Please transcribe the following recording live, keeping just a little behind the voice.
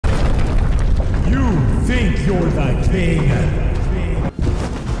think you're the king?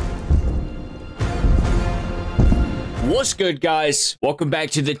 What's good, guys? Welcome back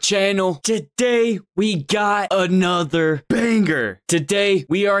to the channel. Today we got another banger. Today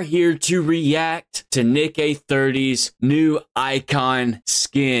we are here to react to NICKEH30's new icon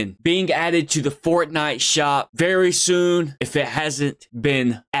skin being added to the Fortnite shop very soon, if it hasn't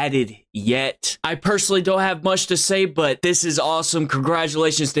been added yet. I personally don't have much to say, but this is awesome.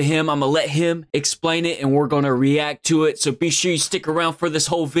 Congratulations to him. I'm gonna let him explain it and we're gonna react to it. So be sure you stick around for this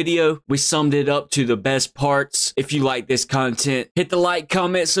whole video. We summed it up to the best parts. If you like this content, hit the like,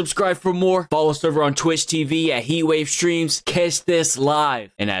 comment, subscribe for more. Follow us over on Twitch TV at Heatwave Streams. Catch this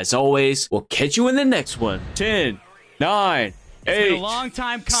live. And as always, we'll catch you in the next one. 10, 9, 8, a long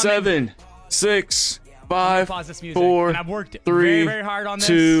time coming. 7, 6, 5, pause this music. 4, and I've worked 3, very hard on this,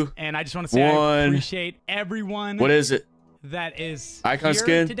 2, and I just want to say 1. I appreciate everyone. What is it? That is Icon here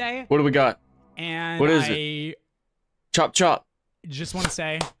skin today. What do we got? And what is I it? Chop chop. Just want to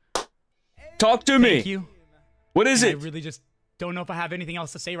say, talk to me. Thank you. What is it? I really just don't know if I have anything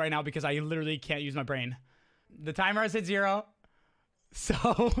else to say right now because I literally can't use my brain. The timer is at 0. So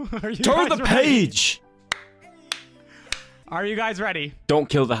are you turn guys the ready? page. Are you guys ready? Don't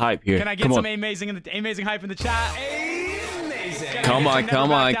kill the hype here. Can I get some amazing hype in the chat? Amazing. Come on,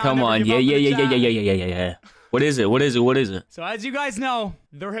 come on, come on. Yeah. What is it? What is it? What is it? So as you guys know,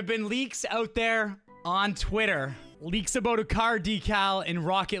 there have been leaks out there on Twitter. Leaks about a car decal in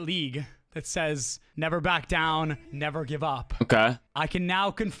Rocket League that says, never back down, never give up. Okay. I can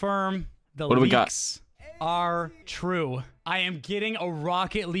now confirm the what do we got? leaks are true. I am getting a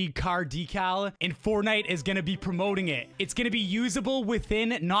Rocket League car decal, and Fortnite is going to be promoting it. It's going to be usable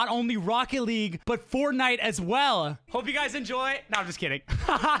within not only Rocket League, but Fortnite as well. Hope you guys enjoy. No, I'm just kidding. Check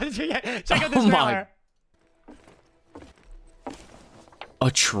out this trailer.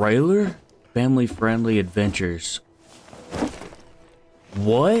 A trailer? Family-friendly adventures.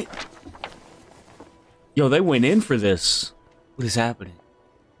 What? Yo, they went in for this. What is happening?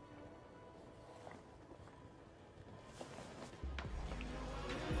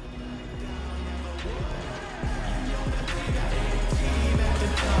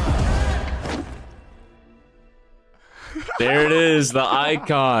 There it is, the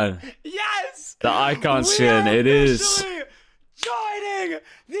icon. Yes! The icon skin, it is. Joining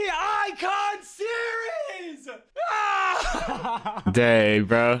the icon series! Ah! Dang,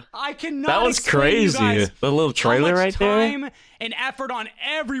 bro. I cannot. That was crazy. The little trailer right there. Time and effort on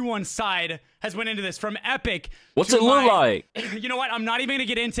everyone's side has went into this, from Epic. What's it look like? You know what? I'm not even gonna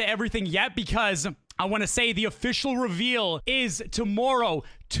get into everything yet because I want to say the official reveal is tomorrow,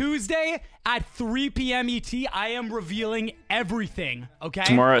 Tuesday at 3 p.m. ET. I am revealing everything, okay?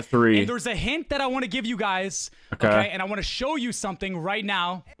 Tomorrow at 3. And there's a hint that I want to give you guys, okay? And I want to show you something right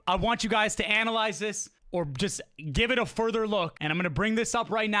now. I want you guys to analyze this or just give it a further look. And I'm going to bring this up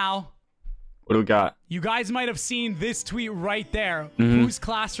right now. What do we got? You guys might have seen this tweet right there. Whose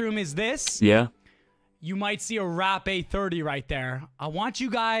classroom is this? Yeah. You might see a Rap A30 right there. I want you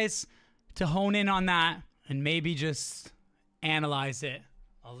guys to hone in on that and maybe just analyze it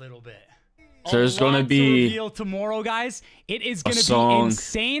a little bit. So there's gonna be reveal tomorrow, guys. It is gonna be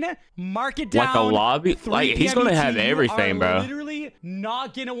insane. Mark it down. Like a lobby. Like he's gonna have everything, bro. Literally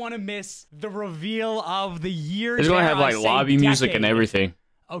not gonna want to miss the reveal of the year. He's gonna have like lobby music and everything.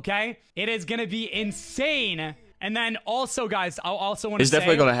 Okay, it is gonna be insane. And then also, guys, I'll also want to say it's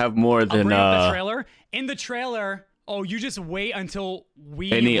definitely gonna have more than the trailer. In the trailer. Oh, you just wait until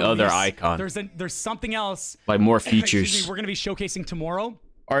we any other icon. There's something else. Like more features. Excuse me, we're gonna be showcasing tomorrow.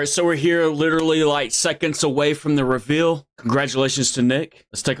 All right, so we're here literally like seconds away from the reveal. Congratulations to Nick.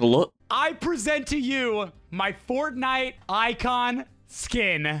 Let's take a look. I present to you my Fortnite icon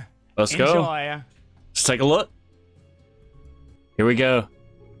skin. Let's go. Enjoy. Let's take a look. Here we go.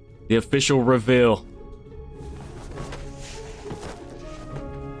 The official reveal.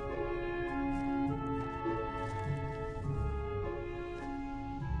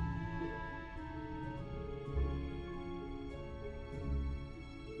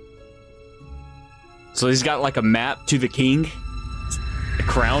 So he's got like a map to the king. The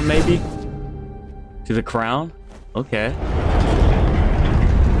crown, maybe? To the crown? Okay.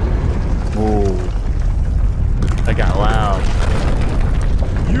 Oh. That got loud.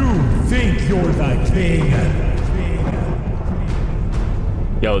 You think you're the king?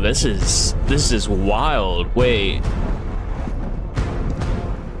 Yo, this is wild. Wait.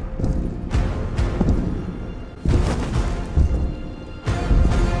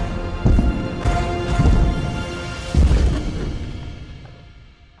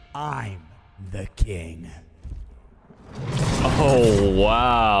 I'm the king. Oh,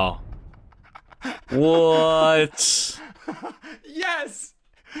 wow. What? Yes.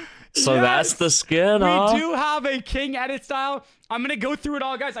 So Yes! that's the skin, huh? We do have a king edit style. I'm gonna go through it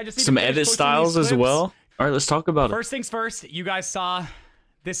all, guys. I just need Some to finish edit posting styles these as clips. well. All right, let's talk about it. First things first, you guys saw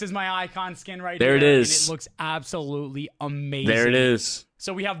this is my icon skin right There here. it is. And it looks absolutely amazing. There it is.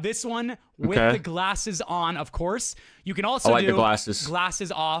 So we have this one with Okay. the glasses on, of course. You can also I like do the glasses.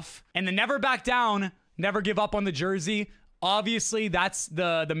 glasses off. And the never back down, never give up on the jersey. Obviously, that's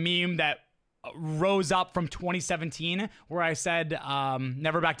the meme that rose up from 2017 where I said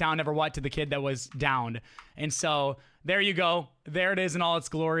never back down, never what to the kid that was downed. And so there you go. There it is in all its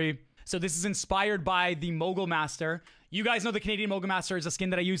glory. So this is inspired by the Mogul Master. You guys know the Canadian Mogul Master is a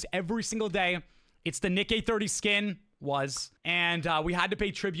skin that I use every single day. It's the NICKEH30 skin. And we had to pay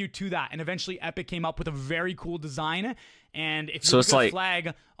tribute to that, and eventually Epic came up with a very cool design. And if you look at the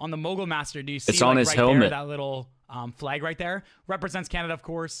flag on the Mogul Master, do you see it's on like, his right helmet. there, that little flag right there represents Canada, of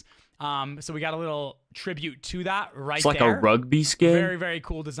course. So we got a little tribute to that right It's like there. a rugby skin. Very, very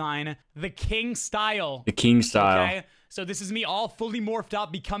cool design. The king style. The king style. Okay, so this is me all fully morphed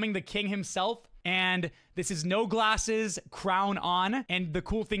up, becoming the king himself. And this is no glasses, crown on. And the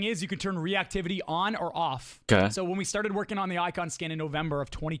cool thing is you can turn reactivity on or off. Okay. So when we started working on the icon skin in November of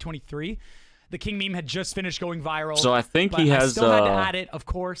 2023, the king meme had just finished going viral. So I think but he I has still had to add it, of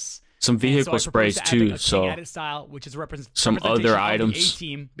course. some And so vehicle I sprays proposed to Epic too. a So king edit style, which is some other representation of items. the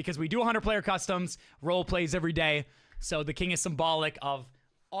A-team, because we do 100 player customs, role plays every day. So the king is symbolic of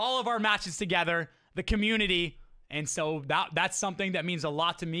all of our matches together, the community. And so that's something that means a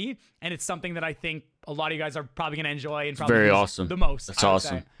lot to me, and it's something that I think a lot of you guys are probably going to enjoy and probably very use awesome. the most. That's I would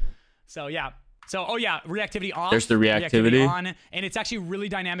awesome. say. So yeah. So oh yeah, reactivity off. There's the reactivity. on, and it's actually really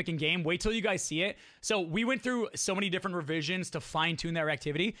dynamic in game. Wait till you guys see it. So we went through so many different revisions to fine tune that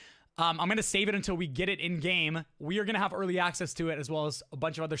reactivity. I'm going to save it until we get it in game. We are going to have early access to it, as well as a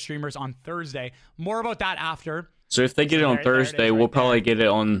bunch of other streamers on Thursday. More about that after. So if they get it on Thursday, we'll probably get it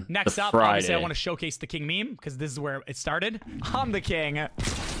on Next the up, Friday. obviously, I want to showcase the king meme, because this is where it started. I'm the king.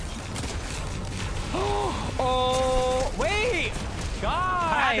 Oh, wait.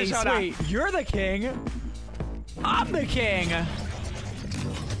 Guys, wait. You're the king. I'm the king.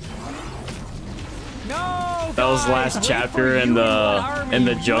 No, That was the last chapter in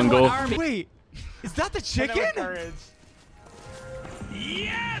the jungle. Wait, is that the chicken?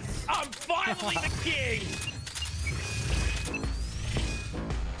 Yes! I'm finally the king!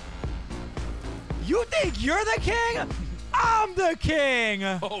 You think you're the king? I'm the king.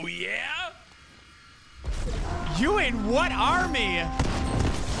 Oh, yeah? You in what army?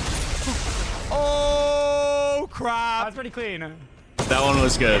 Oh, crap. That's pretty clean. That one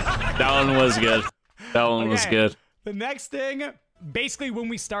was good. That one was good. That one was good. The next thing, basically when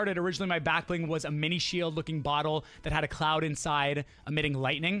we started, originally my back bling was a mini shield looking bottle that had a cloud inside emitting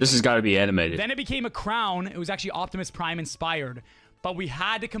lightning. This has got to be animated. Then it became a crown. It was actually Optimus Prime inspired, but we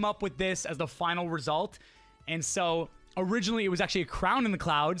had to come up with this as the final result. And so originally it was actually a crown in the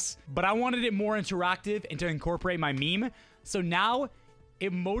clouds, but I wanted it more interactive and to incorporate my meme. So now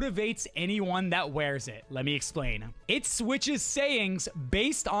it motivates anyone that wears it. Let me explain. It switches sayings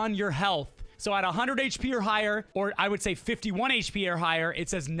based on your health. So at 100 HP or higher, or I would say 51 HP or higher, it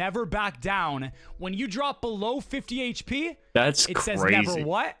says never back down. When you drop below 50 HP, That's it says crazy. never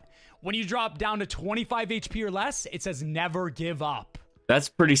what? When you drop down to 25 HP or less, it says never give up. That's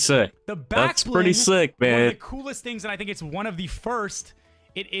pretty sick. The back That's pretty bling, sick, man. One of the coolest things, and I think it's one of the first,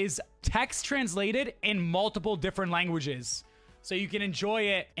 it is text translated in multiple different languages. So you can enjoy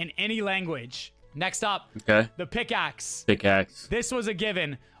it in any language. Next up, Okay. the pickaxe. Pickaxe. This was a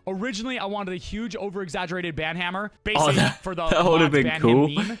given. Originally, I wanted a huge, over-exaggerated banhammer, basically for the that would have mods been ban cool.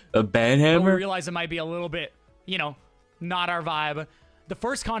 him meme. A But we banhammer? realized it might be a little bit, you know, not our vibe. The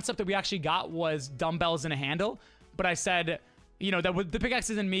first concept that we actually got was dumbbells and a handle. But I said, you know, that with the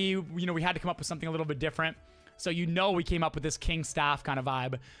pickaxes and me, you know, we had to come up with something a little bit different. So, you know, we came up with this king staff kind of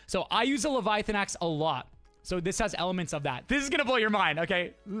vibe. So I use a Leviathan axe a lot. So this has elements of that. This is going to blow your mind,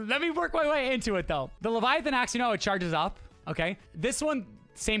 okay? Let me work my way into it, though. The Leviathan axe, you know, it charges up, okay? This one,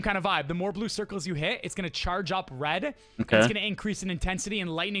 same kind of vibe. The more blue circles you hit, it's going to charge up red. Okay. It's going to increase in intensity, and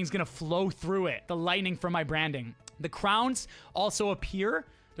lightning's going to flow through it. The lightning from my branding. The crowns also appear.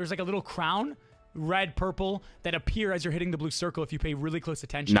 There's like a little crown, red, purple, that appear as you're hitting the blue circle if you pay really close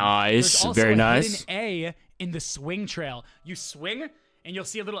attention. Nice. There's also Very a nice. hidden A in the swing trail. You swing, and you'll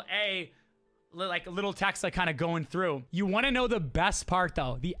see a little A, like a little text like kind of going through. You want to know the best part,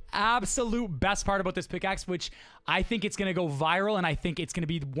 though, the absolute best part about this pickaxe, which I think it's going to go viral, and I think it's going to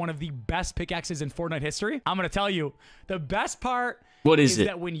be one of the best pickaxes in Fortnite history. I'm going to tell you, the best part What is it?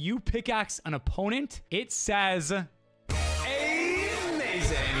 that when you pickaxe an opponent, it says amazing.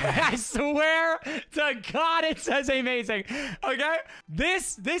 amazing. I swear to God, it says amazing. Okay,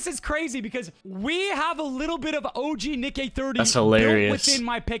 this is crazy because we have a little bit of OG NICKEH30 That's hilarious. built within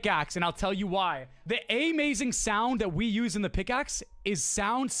my pickaxe, and I'll tell you why. The amazing sound that we use in the pickaxe is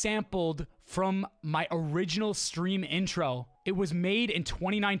sound sampled from my original stream intro. It was made in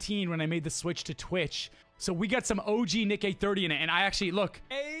 2019 when I made the switch to Twitch. So we got some OG NICKEH30 in it, and I actually look.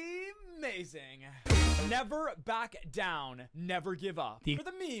 Amazing. Never back down. Never give up. For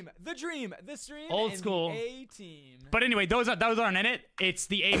the meme, the dream, the stream, Old and school. the A-team. But anyway, those aren't in it. It's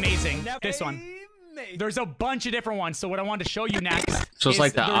the amazing. This one. Amazing. There's a bunch of different ones. So what I wanted to show you next. So it's is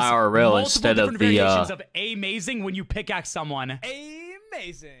like the there's IRL multiple instead of different the, variations of amazing when you pickaxe someone.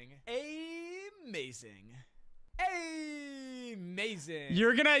 Amazing. Amazing. Amazing.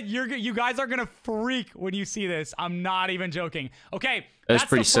 You guys are gonna freak when you see this. I'm not even joking. Okay, That's that's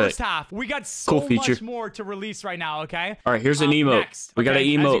pretty the first sick. half. We got so Cool feature. much more to release right now. Okay. All right, here's an emote. Next, We got an As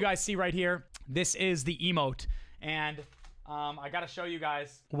emote. you guys see right here, this is the emote, and I gotta show you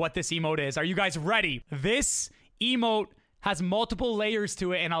guys what this emote is. Are you guys ready? This emote has multiple layers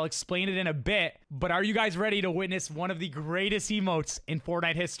to it, and I'll explain it in a bit. But are you guys ready to witness one of the greatest emotes in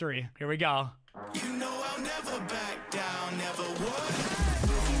Fortnite history? Here we go. You know I'll never back down, never would.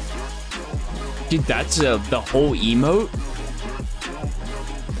 Dude, that's the whole emote?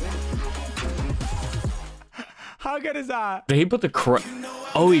 How good is that? Did he put the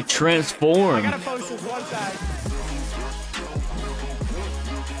Oh, he I transformed. gotta post this one sec.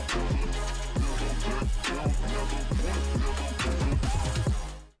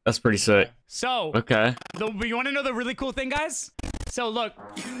 That's pretty sick. So, Okay. you want to know the really cool thing, guys? So look,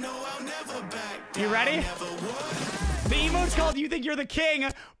 You know I'll never back down, you ready? never would. The emote's called You Think You're the King,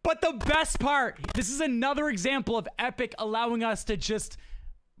 but the best part, this is another example of Epic allowing us to just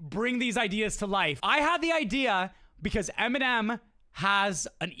bring these ideas to life. I had the idea because Eminem has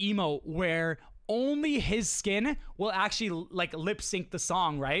an emote where only his skin will actually like lip sync the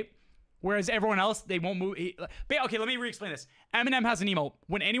song, right? Whereas everyone else, they won't move. Okay, let me re-explain this. Eminem has an emote.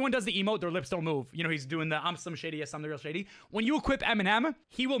 When anyone does the emote, their lips don't move. You know, he's doing the I'm some shady, yes, I'm the real shady. When you equip Eminem,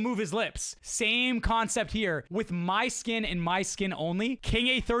 he will move his lips. Same concept here. With my skin and my skin only,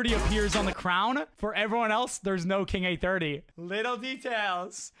 NICKEH30 appears on the crown. For everyone else, there's no NICKEH30. Little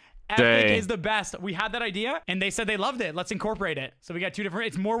details. Epic Dang. is the best. We had that idea and they said they loved it. Let's incorporate it. So we got two different,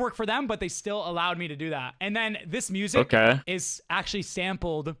 it's more work for them, but they still allowed me to do that. And then this music is actually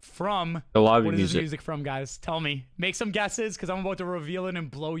sampled from The lobby what is music. this music from, guys? Tell me. Make some guesses because I'm about to reveal it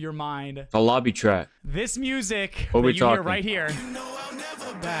and blow your mind. The lobby track. This music What that we you hear talking? right here. You know I'll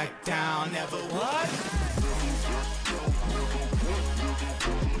never Back down, never what?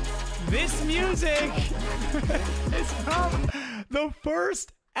 This music is from the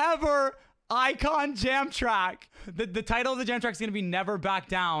first ever Icon jam track. The title of the jam track is going to be Never Back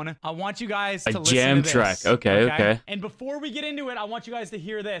Down. I want you guys to listen jam to this. track. Okay. And before we get into it, I want you guys to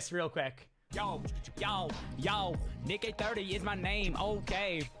hear this real quick. Yo, NICKEH30 is my name,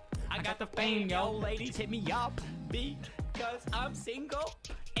 okay. I got the fame, yo, ladies hit me up because I'm single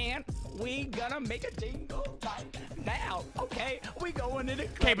and we gonna make a jingle right now, okay? We going to the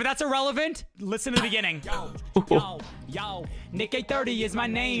Okay, but that's irrelevant. Listen to the beginning. Yo, NICKEH30 is my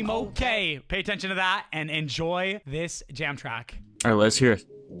name, okay. Pay attention to that and enjoy this jam track. All right, let's hear it.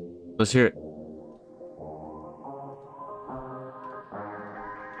 Let's hear it.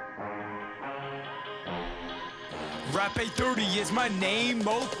 Rap A30 is my name,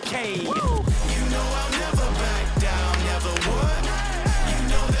 okay. You know I'll never back down, never would. You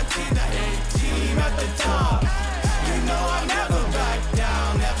know that's in the A-team at the top. You know I'll never back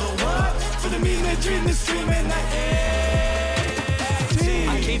down, never would. For the meme, the dream, the stream, and the A-team.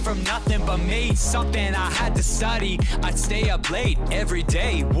 I came from nothing but made something. I had to study. I'd stay up late every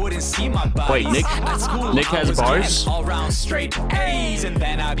day. Wouldn't see my buddies. Wait, Nick- At school, Nick I has was bars? getting all round straight A's, and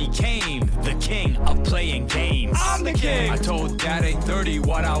then I became the king of playing games. I'm the king. I told Dad A30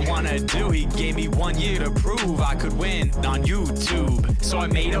 what I wanna do. He gave me 1 year to prove I could win on YouTube. So I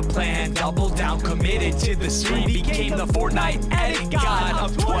made a plan, doubled down, committed to the stream, became the Fortnite edit god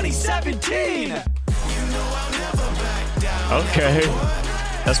of 2017. You know I'll never back down. Okay.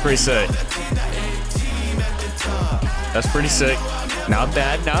 That's pretty sick. That's pretty sick. Not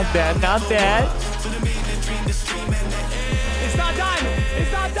bad, not bad, not bad. It's not done.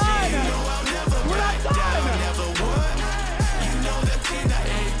 It's not done. We're not done.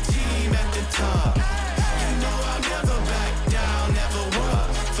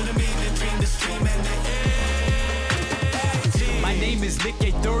 My name is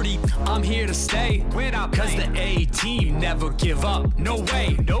NICKEH30. I'm here to stay. Win out, cause the A team never give up. No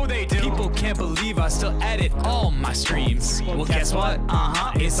way, no they do. People can't believe I still edit all my streams. Well, guess what?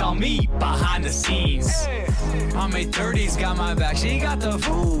 It's all me behind the scenes. My mate 30's got my back. She got the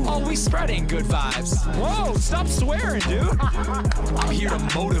food. Always spreading good vibes. Whoa, stop swearing, dude. I'm here to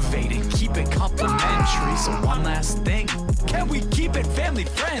motivate and keep it complimentary. So one last thing, can we keep it family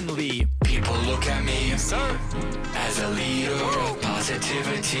friendly? People look at me, sir, as a leader of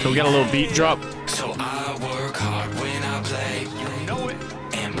positivity. Can we get a little beat drop? So I work hard when I play. You know it.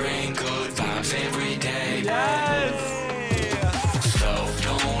 And bring good vibes every day. Yes. So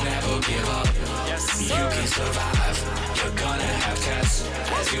don't ever give up. Yes, sir. You can survive. You're gonna have tests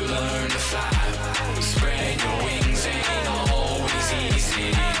as you learn to fly. Spread your wings, ain't always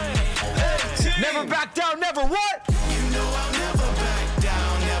easy. Never back down, never what? You know I'll never back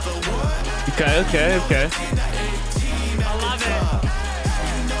down, never what? Okay. I love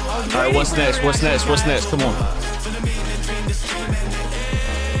it. All right, what's next? What's next? Come on.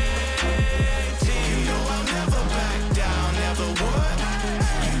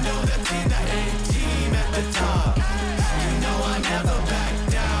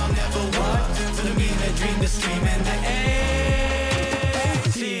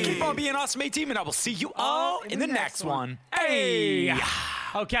 Keep on being awesome, A-Team, and I will see you all in the next one. Hey!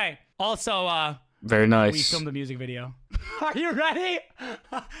 Okay. Also, Very we nice. filmed a music video. Are you ready?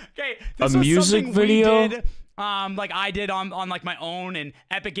 Okay. A This was music something video? we did, like I did on like my own, and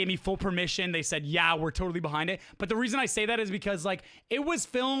Epic gave me full permission. They said, yeah, we're totally behind it. But the reason I say that is because like it was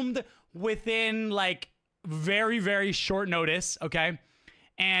filmed within like very, very short notice. Okay.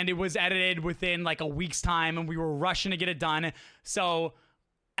 And it was edited within like a week's time, and we were rushing to get it done. So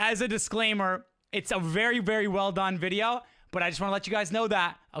as a disclaimer, it's a very, very well done video, but I just want to let you guys know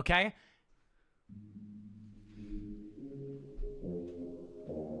that, okay?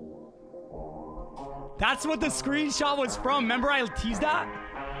 That's what the screenshot was from. Remember I teased that?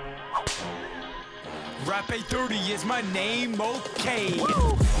 Rap A30 is my name, okay? You know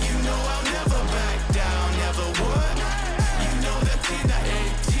I'll never back down, never would. You know that's in the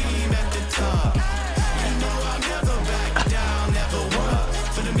A-Team at the top. You know I'll never back down, never would.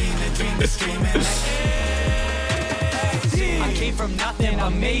 For the mean and dream, the stream and the I came from nothing, I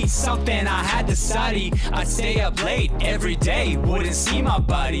made something, I had to study. I'd stay up late every day, wouldn't see my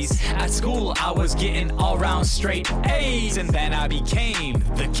buddies. At school, I was getting all round straight A's, and then I became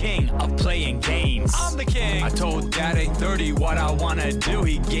the king of playing games. I'm the king. I told Dad A30 what I wanna do.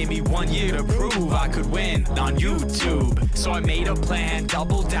 He gave me 1 year to prove I could win on YouTube. So I made a plan,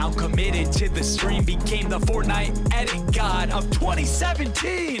 doubled down, committed to the stream, became the Fortnite edit god of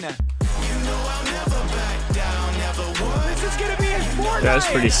 2017. You know I'll never back down, never would. This is gonna be in Fortnite. That's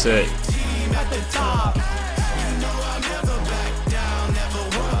pretty sick. Team at the top. You know I'll never back down, never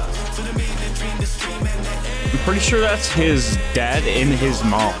would. For the mean and dream, the stream and the I'm pretty sure that's his dad and his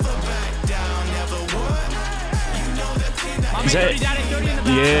mom. back down, never would. You know that's in the Is that? 30, Daddy 30 in the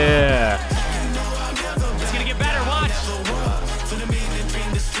back. Yeah. It's gonna get better, watch. for the mean and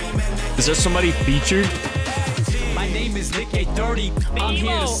dream, the stream and the Is there somebody featured? My name is NICKEH30. I'm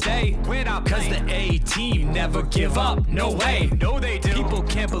here to stay. Win out, cause the A team never give up. No way, no they do. People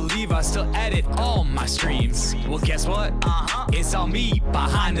can't believe I still edit all my streams. Well, guess what? It's all me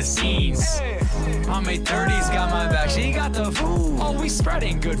behind the scenes. My mate 30's got my back. She got the food. Always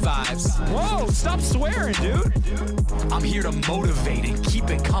spreading good vibes. Whoa, stop swearing, dude. I'm here to motivate and keep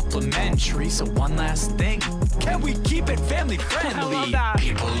it complimentary. So one last thing, can we keep it family friendly? I love that.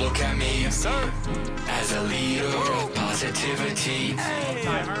 People look at me, sir, as a leader of positivity.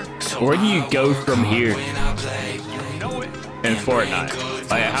 So Where do you go from here when I play, you know it. in Fortnite?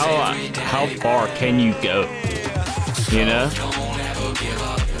 Like how far can you go? You know? Don't ever give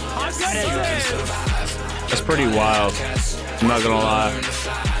up. I'm good at this. That's pretty wild. I'm not gonna lie.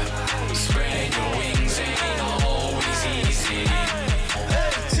 Spread your wings, ain't always easy.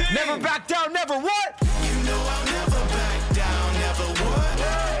 Never back down, never what? You know I'll never back down, never would.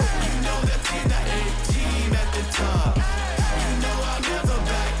 You know that's in the A-Team at the top. You know I'll never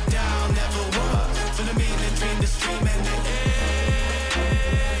back down, never would. For the mean and dream, the stream and the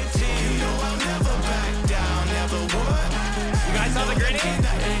A-Team. You know I'll never back down, never would. You guys saw the grenade? In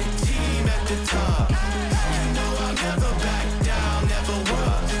the A-Team at the top. You know I'll never back down, never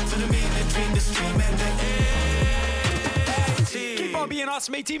would. For the mean and dream, the stream and the A-Team. Keep on being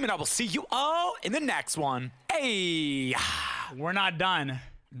awesome, A-Team, and I will see you all in the next one. Hey! We're not done.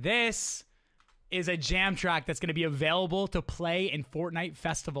 This is a jam track that's going to be available to play in Fortnite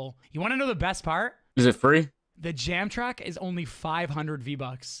Festival. You want to know the best part? Is it free? The jam track is only 500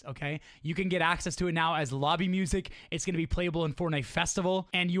 V-Bucks, okay? You can get access to it now as lobby music. It's going to be playable in Fortnite Festival.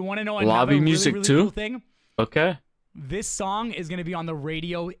 And you want to know another lobby music really too? Cool thing? Okay. This song is going to be on the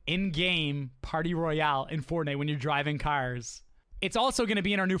radio in-game Party Royale in Fortnite when you're driving cars. It's also going to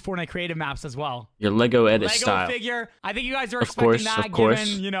be in our new Fortnite creative maps as well. Your Lego edit Lego style. figure. I think you guys are Of expecting course, that, of course.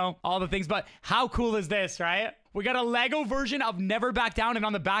 given, you know, all the things. But how cool is this, right? We got a Lego version of Never Back Down, and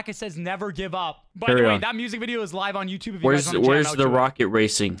on the back it says Never Give Up. By the way, that music video is live on YouTube. If you guys want to check it Where's out, the rocket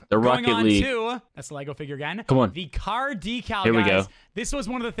racing? The Going Rocket on League. to, that's the Lego figure again. Come on. The car decal, Here we guys. go. This was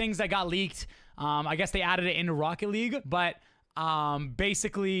one of the things that got leaked. I guess they added it into Rocket League, but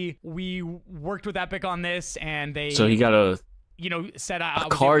basically we worked with Epic on this, and they... So he got a... you know, said I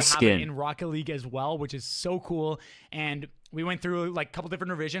was car able to have skin it in Rocket League as well, which is so cool. And we went through like a couple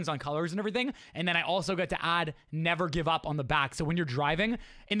different revisions on colors and everything. And then I also got to add Never Give Up on the back. So when you're driving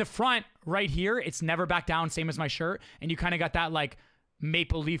in the front right here, it's Never Back Down, same as my shirt. And you kind of got that like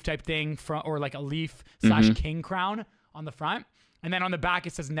maple leaf type thing or like a leaf / king crown on the front. And then on the back,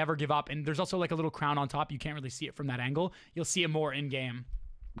 it says Never Give Up. And there's also like a little crown on top. You can't really see it from that angle. You'll see it more in game.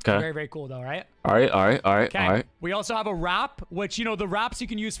 Okay. Very, very cool though, right? All right. Okay. We also have a wrap, which, you know, the wraps you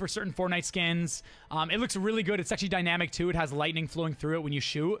can use for certain Fortnite skins. It looks really good. It's actually dynamic too. It has lightning flowing through it when you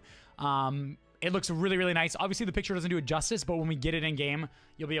shoot. It looks really, really nice. Obviously, the picture doesn't do it justice, but when we get it in game,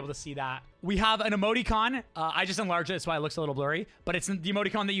 you'll be able to see that. We have an emoticon. I just enlarged it, that's why it looks a little blurry, but it's the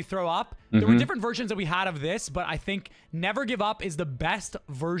emoticon that you throw up. There were different versions that we had of this, but I think Never Give Up is the best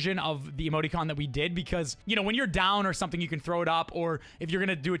version of the emoticon that we did because, you know, when you're down or something, you can throw it up, or if you're going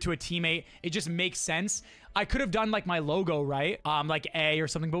to do it to a teammate, it just makes sense. I could have done like my logo, right? Like A or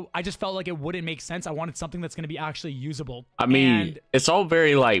something, but I just felt like it wouldn't make sense. I wanted something that's going to be actually usable. I mean, and it's all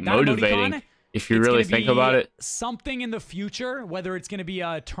very like that motivating. emoticon, If you it's really gonna think be about it, something in the future, whether it's going to be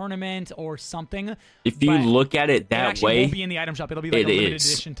a tournament or something. if you but look at it it that actually way, won't be in the item shop. It'll be like it a limited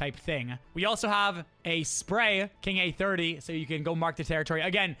is. edition type thing. We also have a spray, NICKEH30, so you can go mark the territory.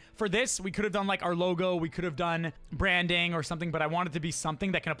 Again, for this, we could have done like our logo. We could have done branding or something, but I want it to be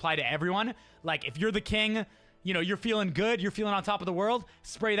something that can apply to everyone. Like if you're the king, you know, you're feeling good, you're feeling on top of the world,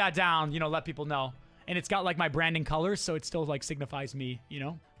 spray that down, you know, let people know. And it's got like my branding colors, so it still like signifies me, you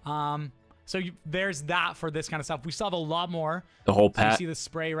know? So there's that for this kind of stuff. We still have a lot more. the whole So you pack, see the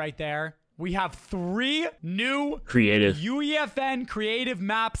spray right there. We have 3 new creative. UEFN creative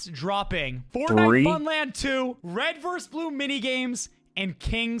maps dropping. Three? Fortnite Funland 2, Red vs. Blue minigames, and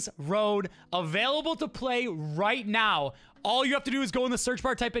King's Road. Available to play right now. All you have to do is go in the search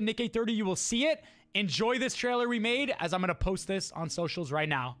bar, type in NICKEH30. You will see it. Enjoy this trailer we made as I'm going to post this on socials right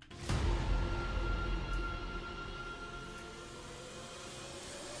now.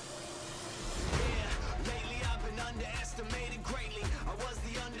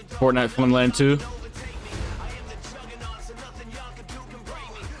 Fortnite Funland 2.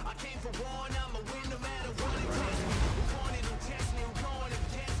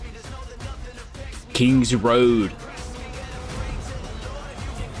 King's Road.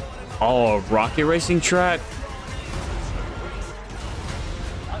 Oh, a rocket racing track.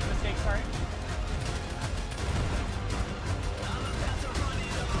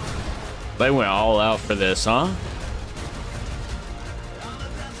 They went all out for this, huh?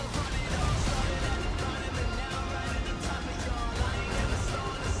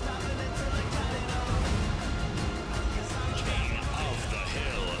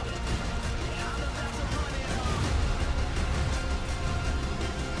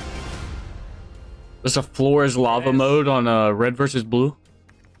 There's a floor is lava mode on Red versus Blue.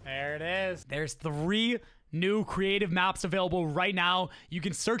 There it is. There's 3 new creative maps available right now. You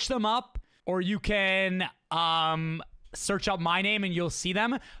can search them up, or you can search up my name and you'll see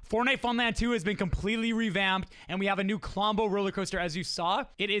them. Fortnite Funland 2 has been completely revamped, and we have a new Colombo roller coaster, as you saw.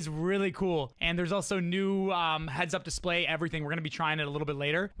 It is really cool. And there's also new heads-up display, everything. We're going to be trying it a little bit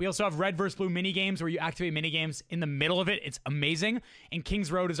later. We also have Red vs. Blue minigames, where you activate minigames in the middle of it. It's amazing. And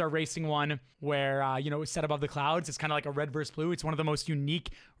King's Road is our racing one, where, you know, it's set above the clouds. It's kind of like a Red vs. Blue. It's one of the most unique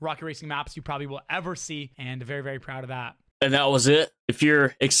rocket racing maps you probably will ever see, and very, very proud of that. And that was it. If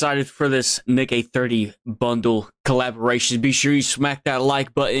you're excited for this NICKEH30 bundle collaboration, be sure you smack that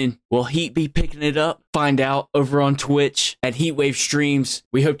like button. Will Heat be picking it up? Find out over on Twitch at Heatwave Streams.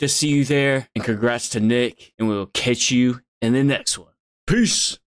 We hope to see you there. And congrats to Nick. And we'll catch you in the next one. Peace.